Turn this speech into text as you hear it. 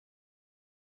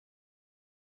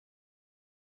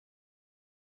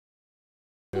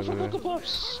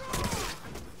Puffs.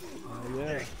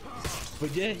 Yeah.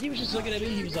 But yeah, he was just looking at me.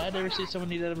 He was like, I never seen someone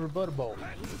need that ever butter bowl.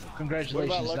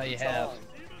 Congratulations, now you have.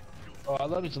 Oh, I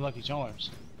love it some Lucky Charms.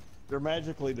 They're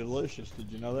magically delicious.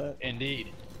 Did you know that?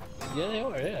 Indeed. Yeah, they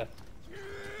are. Yeah.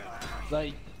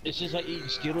 Like it's just like eating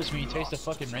Skittles when you taste the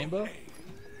fucking rainbow.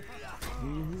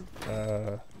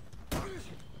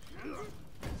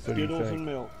 Skittles and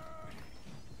milk.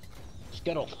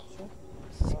 Skittles.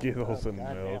 Skittles and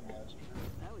milk.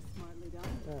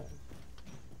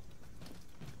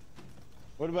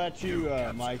 What about you,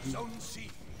 Mikey?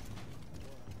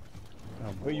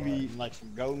 Will you be eating like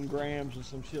some golden grams or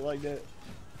some shit like that?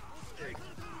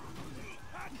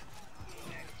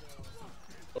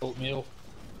 Oatmeal.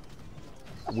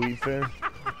 Wheat thins.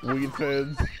 Wheat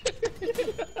thins.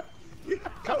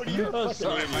 Cody, you're Oh,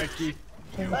 sorry, Mikey.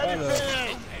 Let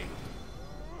it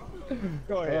finish.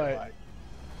 Go ahead, Mike.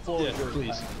 Yeah,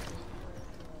 please.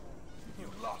 You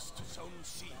lost Zone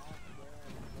C.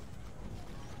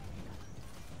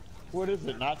 What is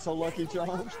it? Not so Lucky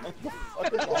Charms? What the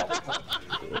fuck is all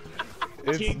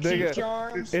It's nigga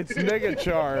Charms? It's nigga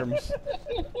charms.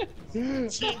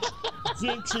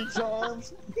 Jinxie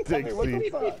Charms? Dixie. What the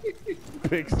fuck?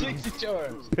 Pixie. Dixie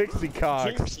Charms. Pixie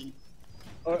cocks. Jinxie.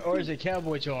 Or is it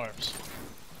Cowboy Charms?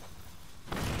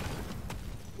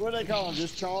 What do they call them?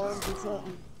 Just charms or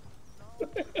something?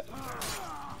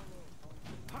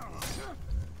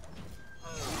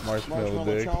 Marshmallow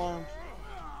dick. Charms?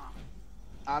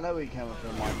 I know he coming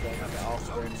from like that. Like all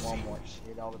spring Walmart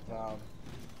shit all the time.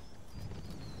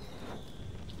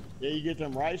 Yeah, you get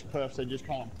them rice puffs, they just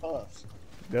call them puffs.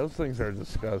 Those things are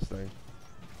disgusting.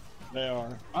 They are.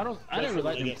 I never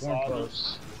liked them corn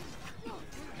puffs.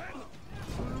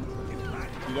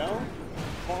 You know?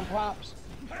 Corn pops?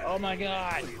 Oh my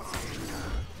god.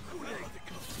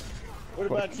 What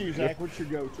about you, Zach? What's your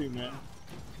go-to, man?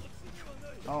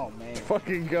 Oh man.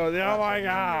 Fucking go. Oh my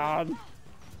god.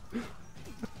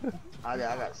 I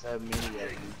got so many of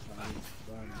these.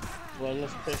 Well,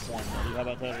 let's pick one, buddy. How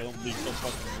about that? I don't be so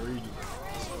fucking greedy.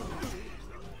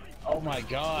 Oh my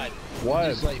god. What?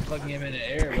 Just like fucking him in the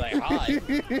air, like hi.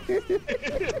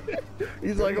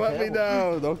 He's like, let me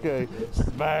down. Okay.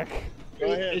 Smack.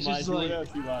 Go ahead, It's Mike. just What like- else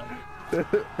you like?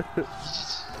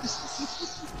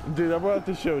 Dude, I'm about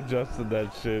to show Justin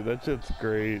that shit. That shit's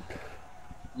great.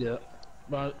 Yeah.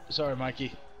 Well, sorry,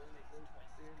 Mikey.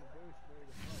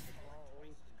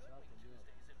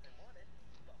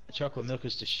 Chocolate milk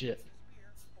is the shit.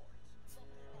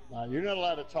 Nah, you're not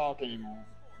allowed to talk anymore.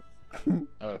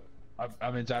 Oh,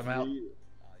 I'm in timeout.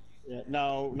 Yeah,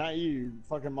 no, not you.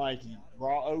 Fucking Mikey.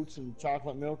 Raw oats and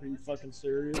chocolate milk. Are you fucking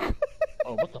serious?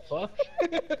 Oh, what the fuck?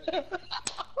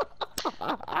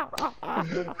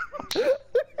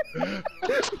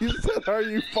 You said, are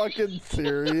you fucking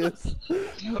serious? Are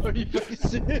you fucking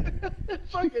serious?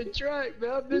 Fucking track,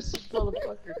 man. I miss this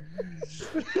motherfucker.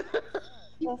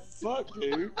 Oh, fuck,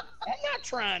 dude. I'm not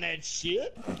trying that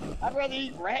shit. I'd rather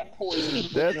eat rat poison.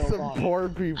 That's some poor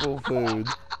people food.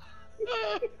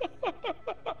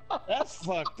 That's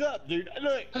fucked up, dude.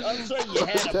 Look, I'm saying you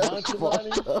had a That's bunch of money.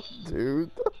 fucked up,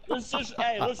 dude. Let's just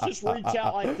reach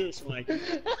out like this, Mike.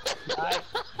 Right?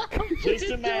 Just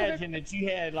imagine that you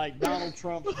had like Donald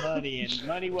Trump's money and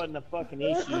money wasn't a fucking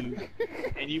issue,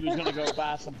 and you was gonna go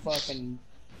buy some fucking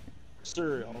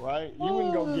cereal, right? You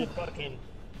wouldn't go get fucking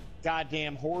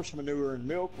goddamn horse manure and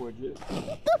milk, would you?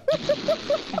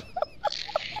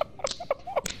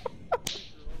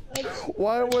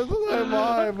 Why wasn't I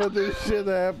alive when this shit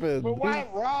happened? But why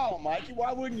raw, Mikey?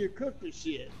 Why wouldn't you cook the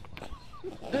shit?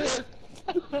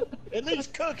 At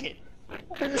least cook it.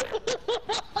 God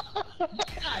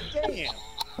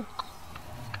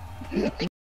damn.